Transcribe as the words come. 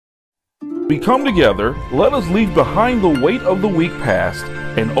We come together, let us leave behind the weight of the week past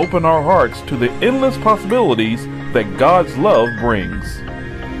and open our hearts to the endless possibilities that God's love brings.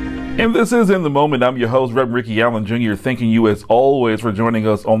 And this is In the Moment. I'm your host, Reverend Ricky Allen Jr., thanking you as always for joining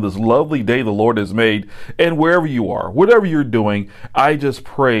us on this lovely day the Lord has made. And wherever you are, whatever you're doing, I just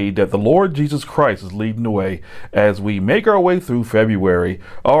pray that the Lord Jesus Christ is leading the way as we make our way through February.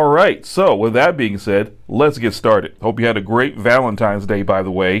 All right, so with that being said, let's get started. Hope you had a great Valentine's Day, by the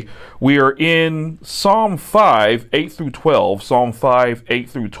way. We are in Psalm 5, 8 through 12, Psalm 5, 8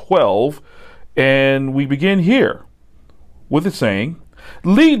 through 12, and we begin here with it saying,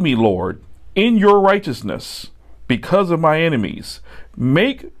 "Lead me, Lord, in your righteousness because of my enemies.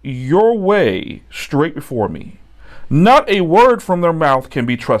 Make your way straight before me. Not a word from their mouth can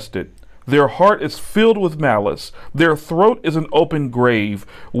be trusted. Their heart is filled with malice. Their throat is an open grave.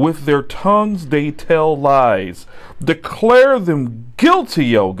 With their tongues they tell lies. Declare them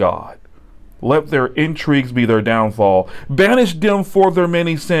guilty, O God. Let their intrigues be their downfall. Banish them for their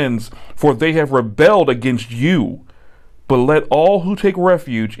many sins, for they have rebelled against you. But let all who take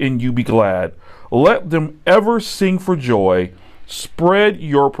refuge in you be glad. Let them ever sing for joy. Spread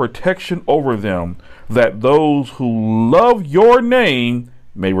your protection over them, that those who love your name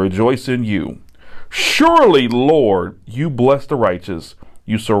may rejoice in you. Surely, Lord, you bless the righteous.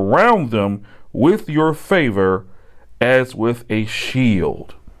 You surround them with your favor as with a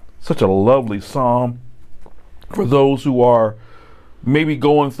shield." Such a lovely psalm for those who are maybe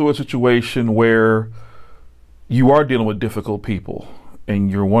going through a situation where you are dealing with difficult people and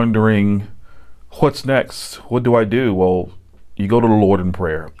you're wondering, what's next? What do I do? Well, you go to the Lord in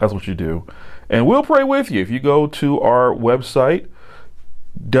prayer. That's what you do. And we'll pray with you. If you go to our website,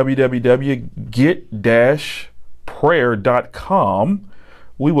 www.get-prayer.com,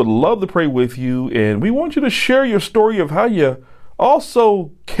 we would love to pray with you. And we want you to share your story of how you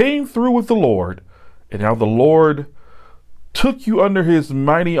also came through with the Lord and how the Lord took you under his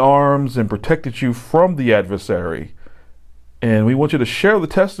mighty arms and protected you from the adversary. And we want you to share the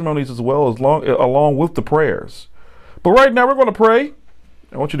testimonies as well as along with the prayers. But right now we're going to pray.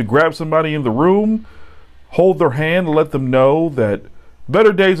 I want you to grab somebody in the room, hold their hand, and let them know that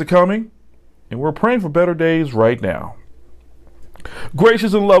better days are coming. And we're praying for better days right now.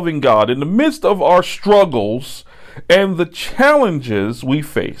 Gracious and loving God, in the midst of our struggles and the challenges we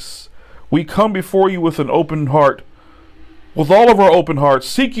face, we come before you with an open heart, with all of our open hearts,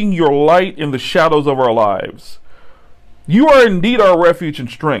 seeking your light in the shadows of our lives. You are indeed our refuge and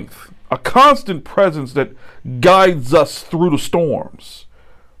strength, a constant presence that guides us through the storms.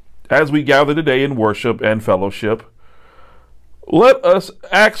 As we gather today in worship and fellowship, let us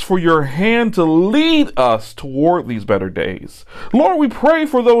ask for your hand to lead us toward these better days. Lord, we pray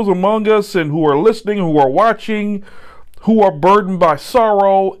for those among us and who are listening, who are watching, who are burdened by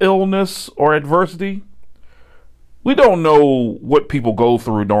sorrow, illness, or adversity. We don't know what people go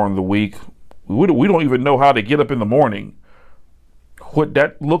through during the week. We don't even know how to get up in the morning, what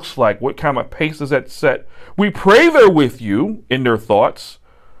that looks like, what kind of pace does that set. We pray they're with you in their thoughts,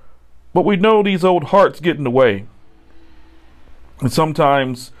 but we know these old hearts get in the way. And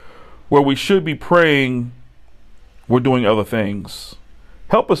sometimes where we should be praying, we're doing other things.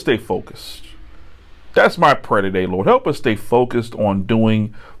 Help us stay focused. That's my prayer today, Lord. Help us stay focused on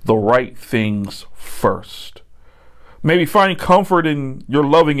doing the right things first. Maybe find comfort in your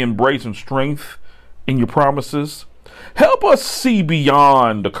loving embrace and strength in your promises. Help us see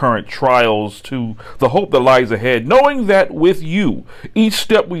beyond the current trials to the hope that lies ahead, knowing that with you, each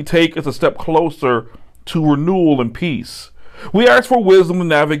step we take is a step closer to renewal and peace. We ask for wisdom to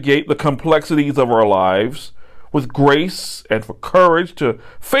navigate the complexities of our lives with grace and for courage to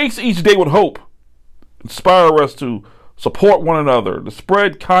face each day with hope. Inspire us to support one another, to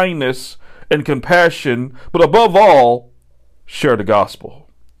spread kindness and compassion, but above all, share the gospel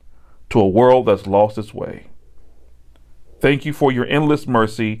to a world that's lost its way. Thank you for your endless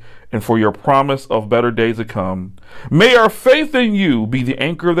mercy and for your promise of better days to come. May our faith in you be the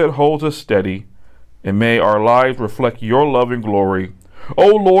anchor that holds us steady, and may our lives reflect your love and glory. O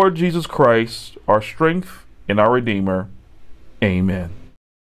Lord Jesus Christ, our strength and our Redeemer. Amen.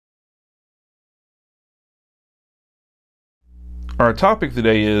 Our topic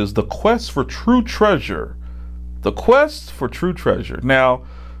today is the quest for true treasure. The quest for true treasure. Now,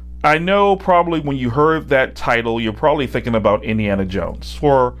 I know probably when you heard that title, you're probably thinking about Indiana Jones.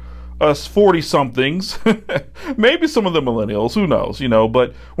 For us 40-somethings, maybe some of the millennials, who knows,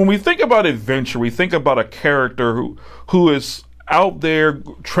 but when we think about adventure, we think about a character who is out there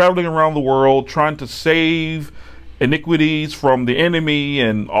traveling around the world trying to save iniquities from the enemy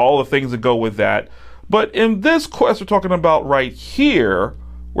and all the things that go with that. But in this quest we're talking about right here,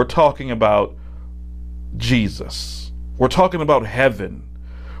 we're talking about Jesus. We're talking about heaven.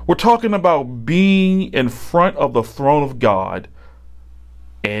 We're talking about being in front of the throne of God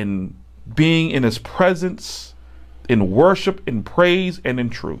and being in his presence, in worship, in praise, and in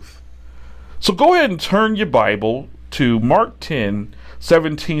truth. So go ahead and turn your Bible to Mark 10,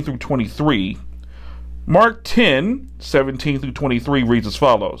 17 through 23. Mark 10, 17 through 23 reads as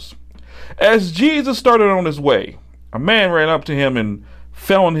follows. As Jesus started on his way, a man ran up to him and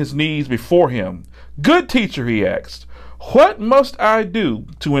fell on his knees before him. Good teacher, he asked, what must I do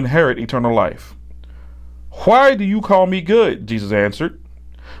to inherit eternal life? Why do you call me good? Jesus answered.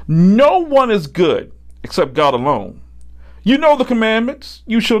 No one is good except God alone. You know the commandments.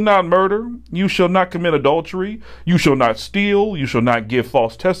 You shall not murder. You shall not commit adultery. You shall not steal. You shall not give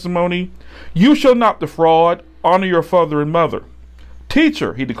false testimony. You shall not defraud. Honor your father and mother.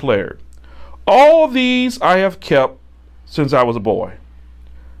 Teacher, he declared, all these I have kept since I was a boy.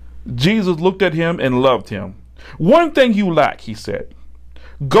 Jesus looked at him and loved him. One thing you lack, he said.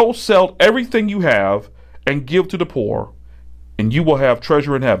 Go sell everything you have and give to the poor, and you will have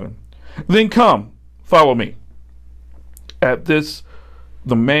treasure in heaven. Then come, follow me. At this,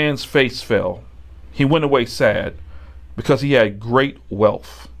 the man's face fell. He went away sad because he had great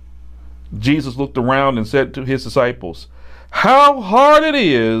wealth. Jesus looked around and said to his disciples, how hard it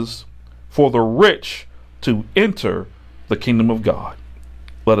is for the rich to enter the kingdom of God.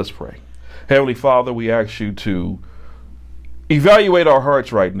 Let us pray. Heavenly Father, we ask you to evaluate our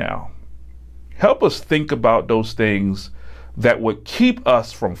hearts right now. Help us think about those things that would keep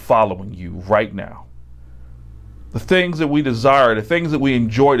us from following you right now. The things that we desire, the things that we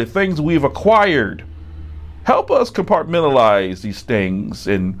enjoy, the things we've acquired. Help us compartmentalize these things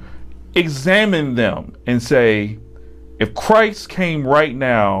and examine them and say, if Christ came right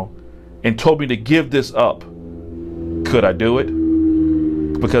now and told me to give this up, could I do it?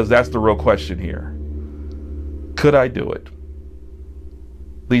 Because that's the real question here. Could I do it?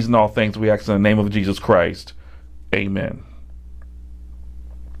 These and all things we ask in the name of Jesus Christ. Amen.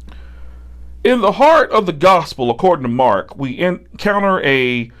 In the heart of the gospel, according to Mark, we encounter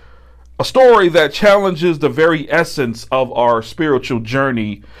a story that challenges the very essence of our spiritual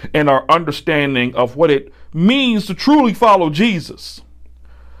journey and our understanding of what it means to truly follow Jesus.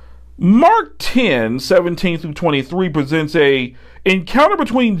 Mark 10, 17 through 23 presents a encounter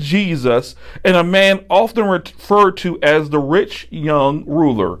between Jesus and a man often referred to as the rich young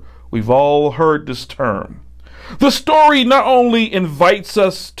ruler. We've all heard this term. The story not only invites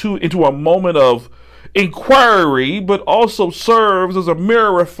us into a moment of inquiry, but also serves as a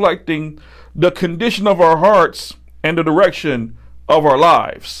mirror reflecting the condition of our hearts and the direction of our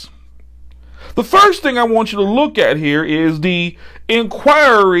lives. The first thing I want you to look at here is the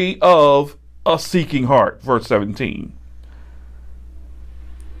inquiry of a seeking heart, verse 17.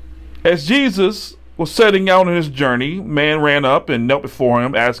 As Jesus was setting out on his journey, a man ran up and knelt before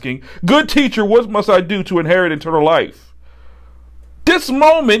him, asking, good teacher, what must I do to inherit eternal life? This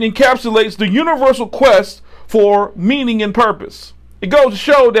moment encapsulates the universal quest for meaning and purpose. It goes to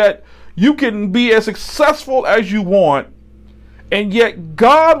show that you can be as successful as you want, and yet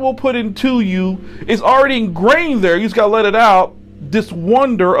God will put into you, it's already ingrained there, you just got to let it out, this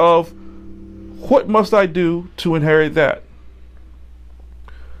wonder of, what must I do to inherit that?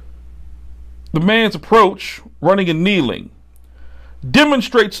 The man's approach, running and kneeling,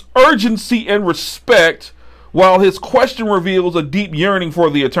 demonstrates urgency and respect, while his question reveals a deep yearning for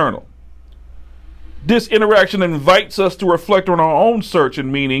the eternal. This interaction invites us to reflect on our own search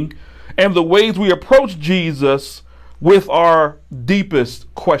and meaning and the ways we approach Jesus with our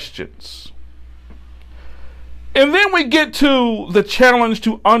deepest questions. And then we get to the challenge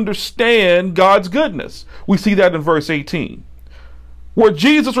to understand God's goodness. We see that in verse 18, where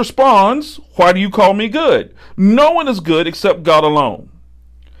Jesus responds, why do you call me good? No one is good except God alone.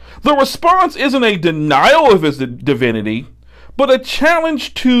 The response isn't a denial of his divinity, but a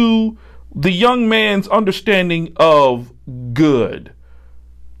challenge to the young man's understanding of good.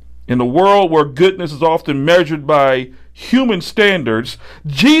 In a world where goodness is often measured by human standards,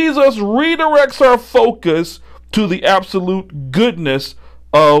 Jesus redirects our focus to the absolute goodness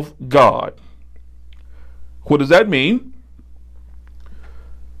of God. What does that mean?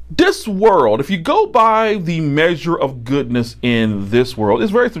 This world, if you go by the measure of goodness in this world, is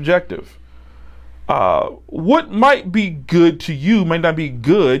very subjective. What might be good to you might not be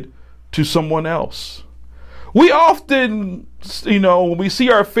good to someone else. We often, when we see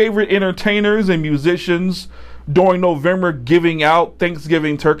our favorite entertainers and musicians during November giving out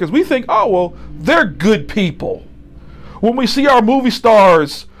Thanksgiving turkeys, we think, oh, well, they're good people. When we see our movie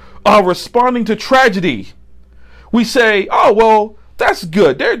stars responding to tragedy, we say, oh, well, That's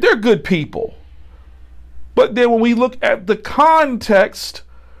good. They're good people. But then when we look at the context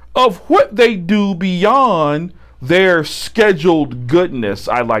of what they do beyond their scheduled goodness,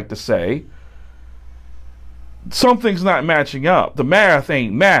 I like to say, something's not matching up. The math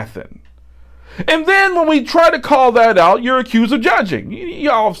ain't mathing. And then when we try to call that out, you're accused of judging.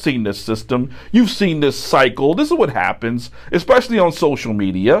 Y'all have seen this system. You've seen this cycle. This is what happens, especially on social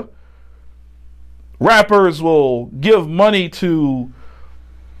media. Rappers will give money to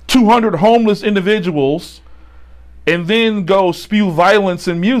 200 homeless individuals and then go spew violence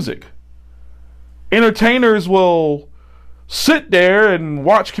in music. Entertainers will sit there and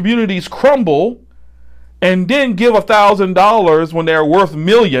watch communities crumble and then give $1,000 when they're worth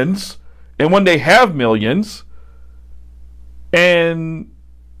millions and when they have millions, and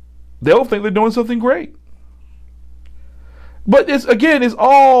they'll think they're doing something great. But it's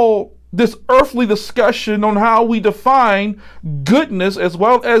all this earthly discussion on how we define goodness, as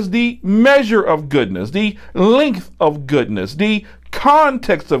well as the measure of goodness, the length of goodness, the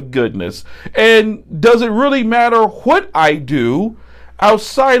context of goodness. And does it really matter what I do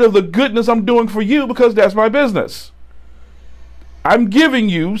outside of the goodness I'm doing for you, because that's my business? I'm giving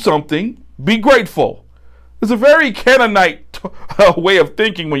you something. Be grateful. It's a very Canaanite way of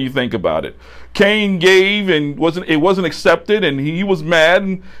thinking when you think about it. Cain gave and it wasn't accepted, and he was mad,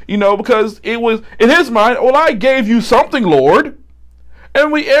 and because it was in his mind, well, I gave you something, Lord.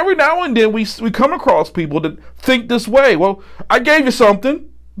 And we every now and then we come across people that think this way. Well, I gave you something.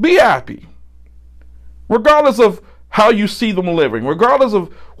 Be happy. Regardless of how you see them living, regardless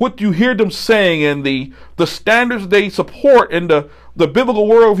of what you hear them saying and the standards they support and the biblical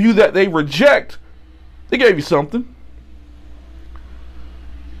worldview that they reject, they gave you something.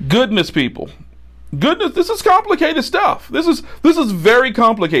 Goodness, people. Goodness, this is complicated stuff. This is very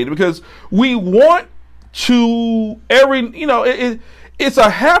complicated, because we want to it's a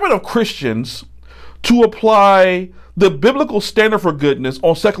habit of Christians to apply the biblical standard for goodness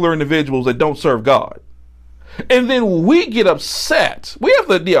on secular individuals that don't serve God. And then we get upset. We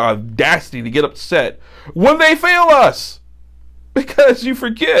have the audacity to get upset when they fail us, because you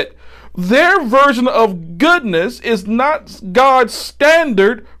forget their version of goodness is not God's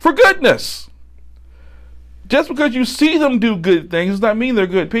standard for goodness. Just because you see them do good things does not mean they're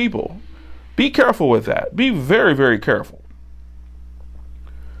good people. Be careful with that. Be very, very careful.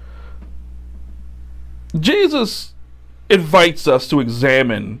 Jesus invites us to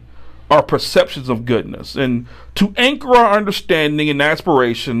examine our perceptions of goodness and to anchor our understanding and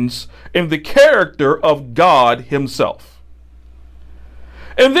aspirations in the character of God Himself.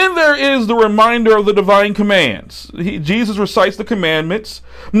 And then there is the reminder of the divine commands. Jesus recites the commandments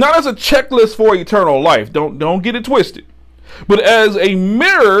not as a checklist for eternal life, don't get it twisted, but as a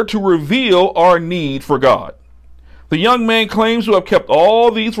mirror to reveal our need for God. The young man claims to have kept all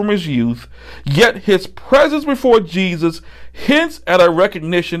these from his youth, yet his presence before Jesus hints at a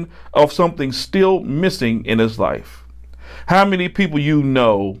recognition of something still missing in his life. How many people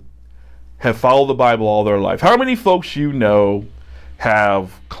have followed the Bible all their life? How many folks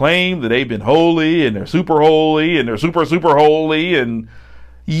have claimed that they've been holy and they're super holy and they're super, super holy, and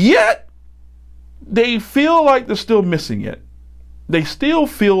yet they feel like they're still missing it? They still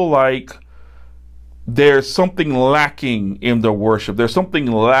feel like there's something lacking in their worship. There's something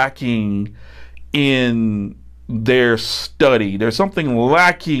lacking in their study. There's something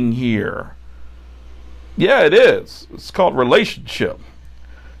lacking here. Yeah, it is. It's called relationship.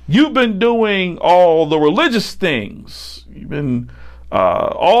 You've been doing all the religious things. You've been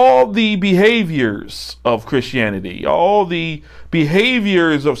all the behaviors of Christianity, all the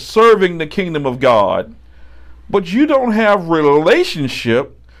behaviors of serving the kingdom of God, but you don't have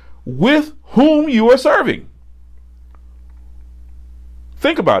relationship with whom you are serving.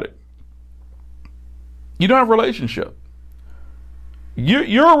 Think about it. You don't have relationship.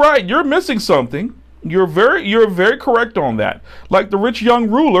 You're right. You're missing something. You're very correct on that. Like the rich young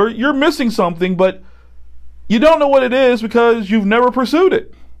ruler, you're missing something, but you don't know what it is because you've never pursued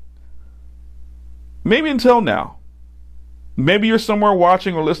it. Maybe until now. Maybe you're somewhere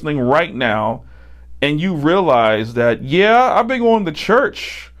watching or listening right now, and you realize that, yeah, I've been going to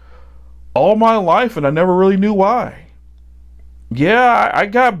church all my life and I never really knew why. Yeah, I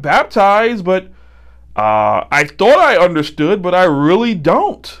got baptized, but I thought I understood, but I really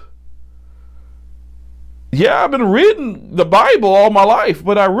don't. Yeah, I've been reading the Bible all my life,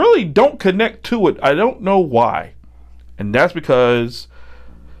 but I really don't connect to it. I don't know why. And that's because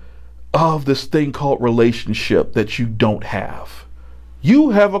of this thing called relationship that you don't have.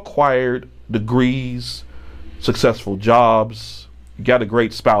 You have acquired degrees, successful jobs, you got a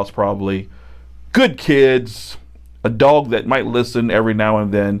great spouse probably, good kids, a dog that might listen every now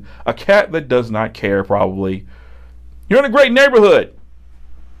and then, a cat that does not care probably. You're in a great neighborhood.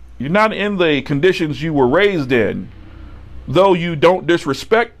 You're not in the conditions you were raised in. Though you don't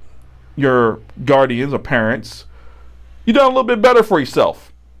disrespect your guardians or parents, you've done a little bit better for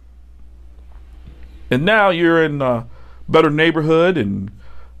yourself. And now you're in a better neighborhood, and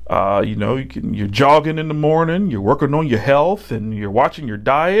you're jogging in the morning, you're working on your health, and you're watching your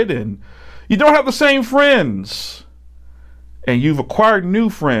diet, and you don't have the same friends. And you've acquired new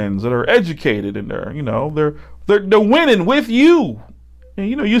friends that are educated, and they're winning with you. And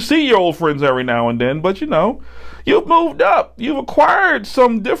you see your old friends every now and then, but you've moved up. You've acquired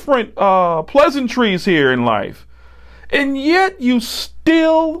some different pleasantries here in life. And yet you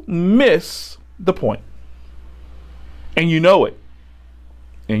still miss the point. And you know it.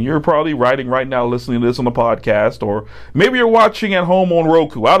 And you're probably writing right now, listening to this on the podcast, or maybe you're watching at home on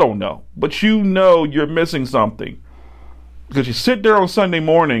Roku. I don't know. But you know you're missing something. Because you sit there on Sunday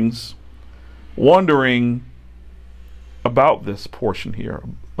mornings wondering about this portion here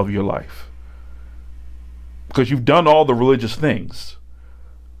of your life. Because you've done all the religious things,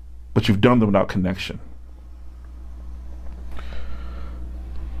 but you've done them without connection.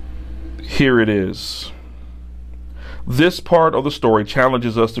 Here it is. This part of the story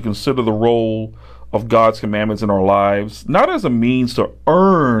challenges us to consider the role of God's commandments in our lives, not as a means to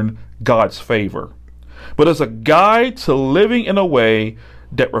earn God's favor, but as a guide to living in a way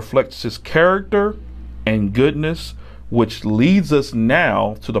that reflects His character and goodness, which leads us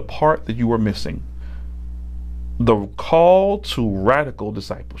now to the part that you are missing. The call to radical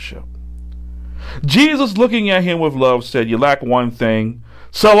discipleship. Jesus, looking at him with love, said, "You lack one thing.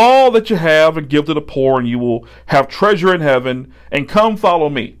 Sell all that you have and give to the poor, and you will have treasure in heaven, and come follow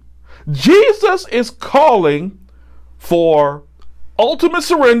me." Jesus is calling for ultimate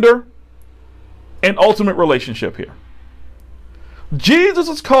surrender and ultimate relationship here. Jesus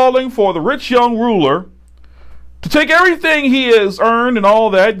is calling for the rich young ruler to take everything he has earned and all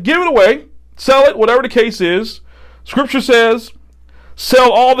that, give it away, sell it, whatever the case is. Scripture says,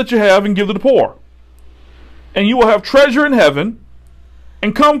 sell all that you have and give to the poor, and you will have treasure in heaven,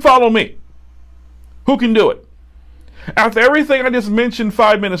 and come follow me. Who can do it? After everything I just mentioned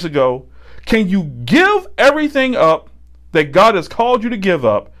 5 minutes ago, can you give everything up that God has called you to give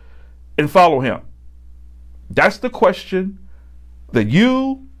up and follow him? That's the question that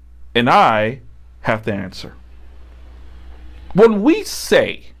you and I have to answer. When we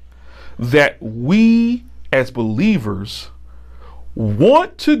say that we as believers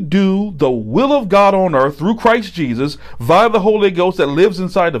want to do the will of God on earth through Christ Jesus via the Holy Ghost that lives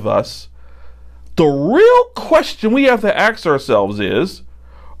inside of us, the real question we have to ask ourselves is,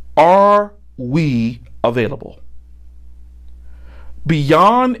 are we available?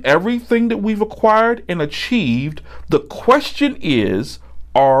 Beyond everything that we've acquired and achieved, the question is,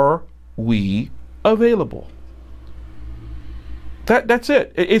 are we available? That's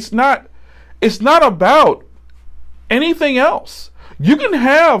it. It's not about anything else. You can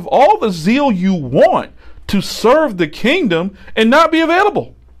have all the zeal you want to serve the kingdom and not be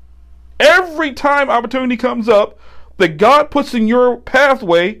available. Every time opportunity comes up that God puts in your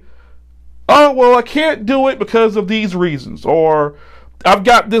pathway, oh, well, I can't do it because of these reasons, or I've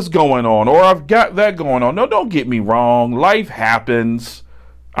got this going on, or I've got that going on. No, don't get me wrong. Life happens.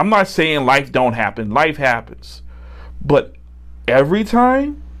 I'm not saying life don't happen. Life happens. But every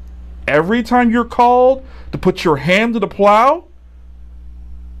time you're called to put your hand to the plow,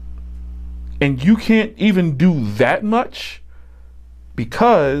 and you can't even do that much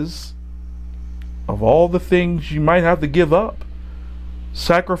because of all the things you might have to give up,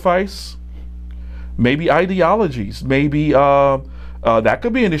 sacrifice, maybe ideologies, maybe that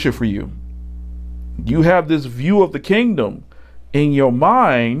could be an issue for you. You have this view of the kingdom in your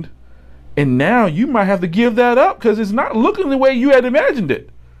mind, and now you might have to give that up because it's not looking the way you had imagined it.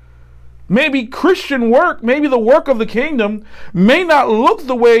 Maybe Christian work, maybe the work of the kingdom may not look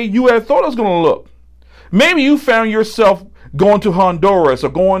the way you had thought it was going to look. Maybe you found yourself going to Honduras or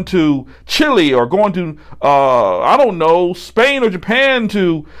going to Chile or going to, I don't know, Spain or Japan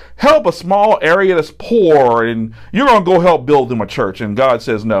to help a small area that's poor, and you're going to go help build them a church. And God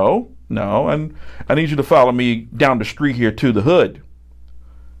says, no, and I need you to follow me down the street here to the hood.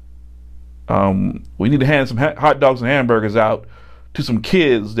 We need to hand some hot dogs and hamburgers out to some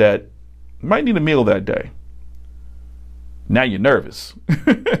kids that might need a meal that day. Now you're nervous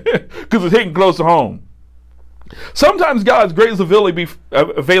because it's hitting close to home. Sometimes God's greatest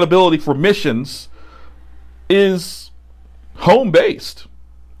availability for missions is home-based.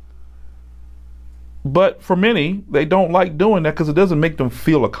 But for many, they don't like doing that because it doesn't make them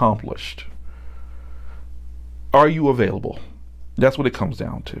feel accomplished. Are you available? That's what it comes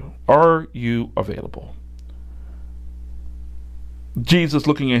down to. Are you available? Jesus,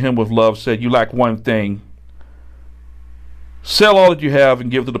 looking at him with love, said, "You lack one thing. Sell all that you have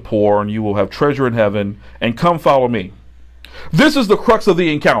and give to the poor, and you will have treasure in heaven, and come follow me." This is the crux of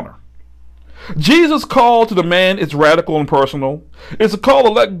the encounter. Jesus' call to the man is radical and personal. It's a call to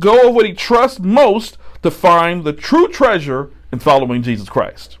let go of what he trusts most to find the true treasure in following Jesus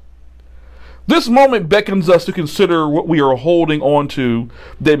Christ. This moment beckons us to consider what we are holding on to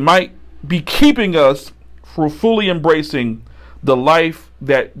that might be keeping us from fully embracing the life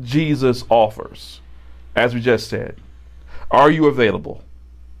that Jesus offers. As we just said, are you available?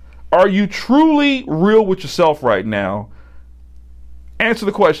 Are you truly real with yourself right now? Answer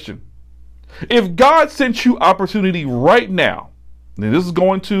the question. If God sent you opportunity right now, and this is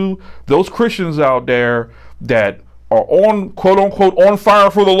going to those Christians out there that are on, quote unquote, on fire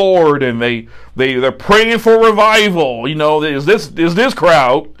for the Lord, and they're praying for revival. You know, there's this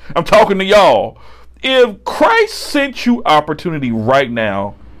crowd. I'm talking to y'all. If Christ sent you opportunity right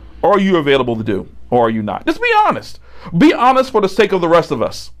now, are you available to do, or are you not? Just be honest. Be honest for the sake of the rest of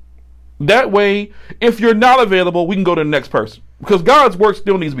us. That way, if you're not available, we can go to the next person, because God's work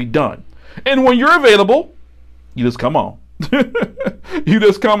still needs to be done. And when you're available, you just come on. You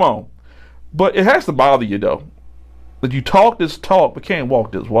just come on. But it has to bother you, though, that you talk this talk but can't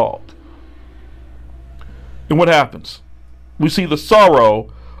walk this walk. And what happens? We see the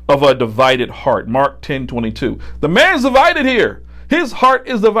sorrow of a divided heart. Mark 10:22. The man's divided here. His heart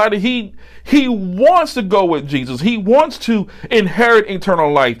is divided. He wants to go with Jesus. He wants to inherit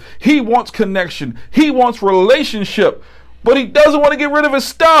eternal life. He wants connection. He wants relationship. But he doesn't want to get rid of his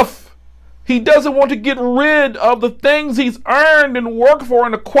stuff. He doesn't want to get rid of the things he's earned and worked for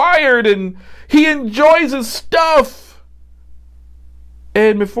and acquired, and he enjoys his stuff.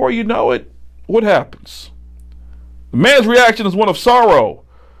 And before you know it, what happens? The man's reaction is one of sorrow,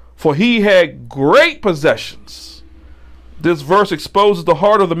 for he had great possessions. This verse exposes the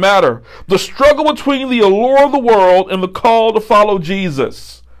heart of the matter, the struggle between the allure of the world and the call to follow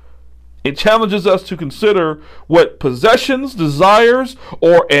Jesus. It challenges us to consider what possessions, desires,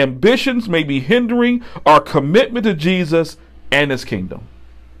 or ambitions may be hindering our commitment to Jesus and his kingdom.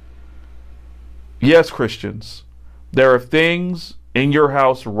 Yes, Christians, there are things in your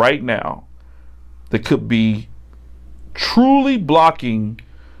house right now that could be truly blocking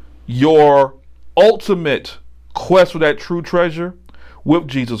your ultimate quest for that true treasure with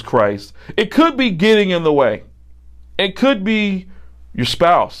Jesus Christ. It could be getting in the way. It could be your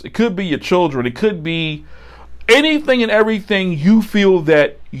spouse. It could be your children. It could be anything and everything you feel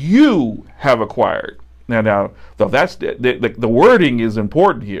that you have acquired. Now that's the wording is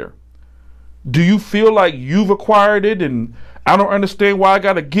important here. Do you feel like you've acquired it and I don't understand why I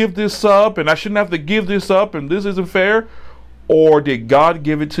got to give this up and I shouldn't have to give this up and this isn't fair? Or did God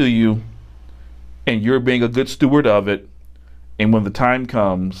give it to you and you're being a good steward of it, and when the time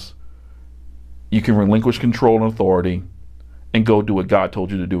comes, you can relinquish control and authority and go do what God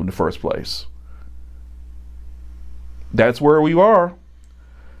told you to do in the first place? That's where we are.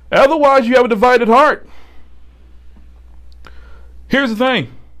 Otherwise, you have a divided heart. Here's the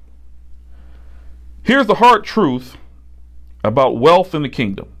thing. Here's the hard truth about wealth in the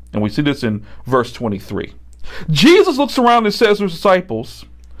kingdom. And we see this in verse 23. Jesus looks around and says to his disciples,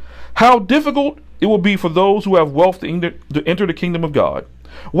 how difficult it will be for those who have wealth to enter the kingdom of God.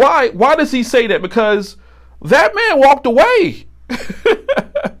 Why does he say that? Because that man walked away.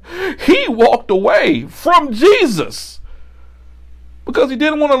 He walked away from Jesus because he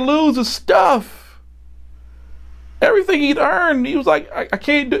didn't want to lose his stuff. Everything he'd earned, he was like, I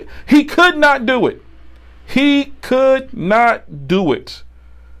can't do it. He could not do it. He could not do it.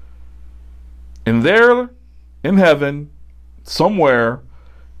 And there in heaven, somewhere,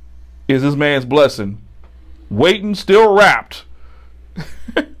 is this man's blessing, waiting, still wrapped.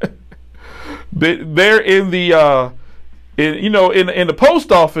 There in the in the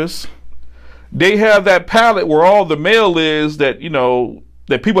post office, they have that pallet where all the mail is that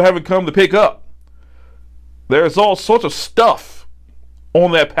that people haven't come to pick up. There's all sorts of stuff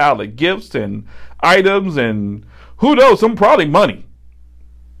on that pallet, gifts and items and who knows, some probably money,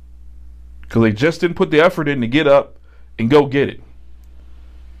 because they just didn't put the effort in to get up and go get it.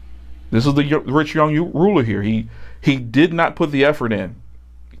 This is the rich young ruler here. He did not put the effort in.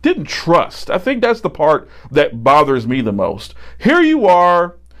 He didn't trust. I think that's the part that bothers me the most. Here you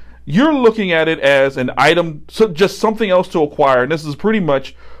are, you're looking at it as an item, so just something else to acquire. And this is pretty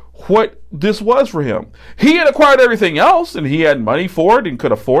much what this was for him. He had acquired everything else and he had money for it and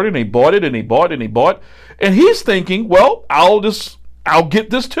could afford it, and he bought it and he bought and he bought. And he's thinking, well, I'll get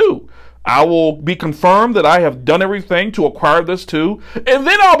this too. I will be confirmed that I have done everything to acquire this too. And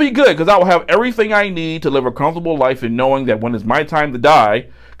then I'll be good because I will have everything I need to live a comfortable life in knowing that when it's my time to die,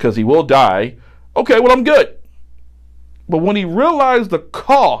 because he will die, okay, well, I'm good. But when he realized the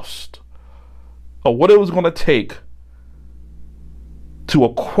cost of what it was going to take to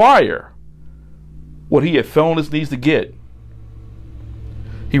acquire what he had felt on his knees to get,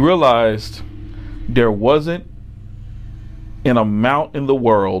 he realized there wasn't an amount in the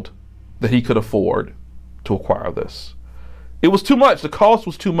world that he could afford to acquire this. It was too much. The cost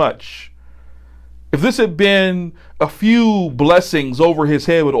was too much. If this had been a few blessings over his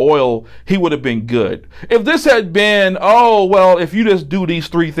head with oil, he would have been good. If this had been, oh, well, if you just do these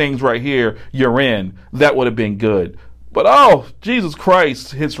 3 things right here, you're in, that would have been good. But, oh, Jesus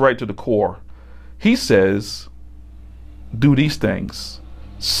Christ hits right to the core. He says, do these things,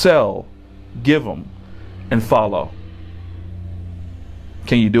 sell, give them, and follow.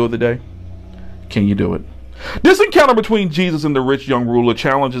 Can you do it today? Can you do it? This encounter between Jesus and the rich young ruler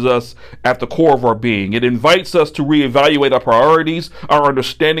challenges us at the core of our being. It invites us to reevaluate our priorities, our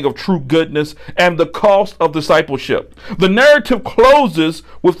understanding of true goodness, and the cost of discipleship. The narrative closes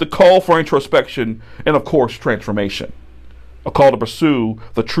with the call for introspection and, of course, transformation. A call to pursue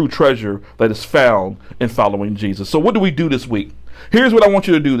the true treasure that is found in following Jesus. So what do we do this week? Here's what I want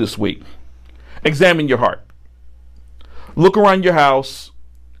you to do this week. Examine your heart. Look around your house.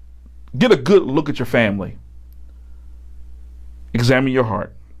 Get a good look at your family. Examine your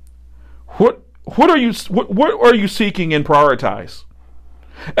heart. What are you seeking and prioritize?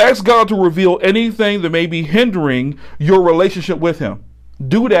 Ask God to reveal anything that may be hindering your relationship with him.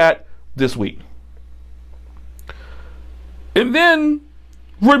 Do that this week. And then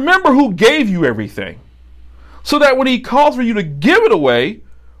remember who gave you everything, so that when he calls for you to give it away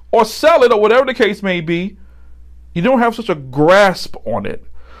or sell it or whatever the case may be, you don't have such a grasp on it.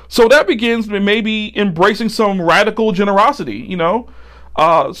 So that begins with maybe embracing some radical generosity, you know.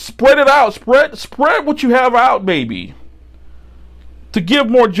 Spread it out. Spread what you have out, maybe. To give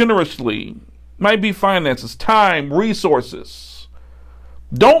more generously. Might be finances, time, resources.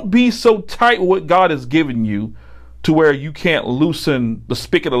 Don't be so tight with what God has given you to where you can't loosen the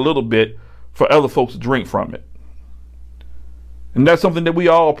spigot a little bit for other folks to drink from it. And that's something that we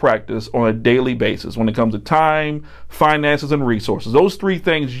all practice on a daily basis when it comes to time, finances, and resources. Those 3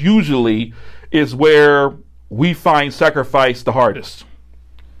 things usually is where we find sacrifice the hardest.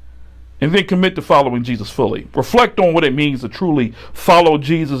 And then commit to following Jesus fully. Reflect on what it means to truly follow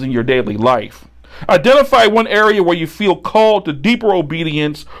Jesus in your daily life. Identify one area where you feel called to deeper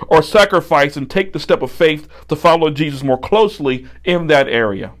obedience or sacrifice and take the step of faith to follow Jesus more closely in that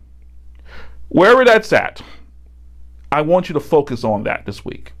area. Wherever that's at, I want you to focus on that this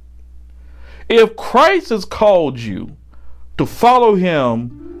week. If Christ has called you to follow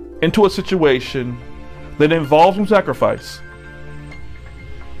him into a situation that involves some sacrifice,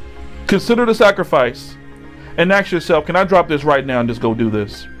 consider the sacrifice and ask yourself, can I drop this right now and just go do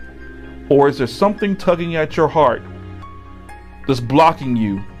this? Or is there something tugging at your heart that's blocking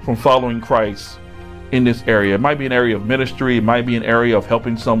you from following Christ in this area? It might be an area of ministry. It might be an area of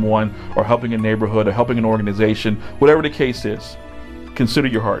helping someone or helping a neighborhood or helping an organization. Whatever the case is, consider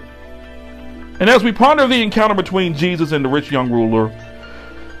your heart. And as we ponder the encounter between Jesus and the rich young ruler,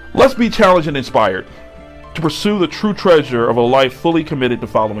 let's be challenged and inspired to pursue the true treasure of a life fully committed to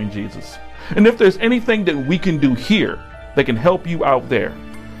following Jesus. And if there's anything that we can do here that can help you out there,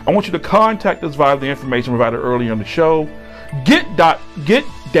 I want you to contact us via the information provided earlier on the show.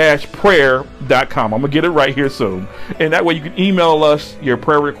 Get-prayer.com. I'm going to get it right here soon. And that way you can email us your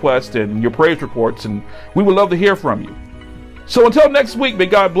prayer requests and your praise reports, and we would love to hear from you. So until next week, may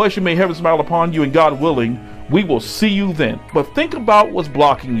God bless you, may heaven smile upon you, and God willing, we will see you then. But think about what's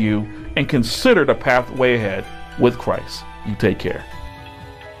blocking you and consider the pathway ahead with Christ. You take care.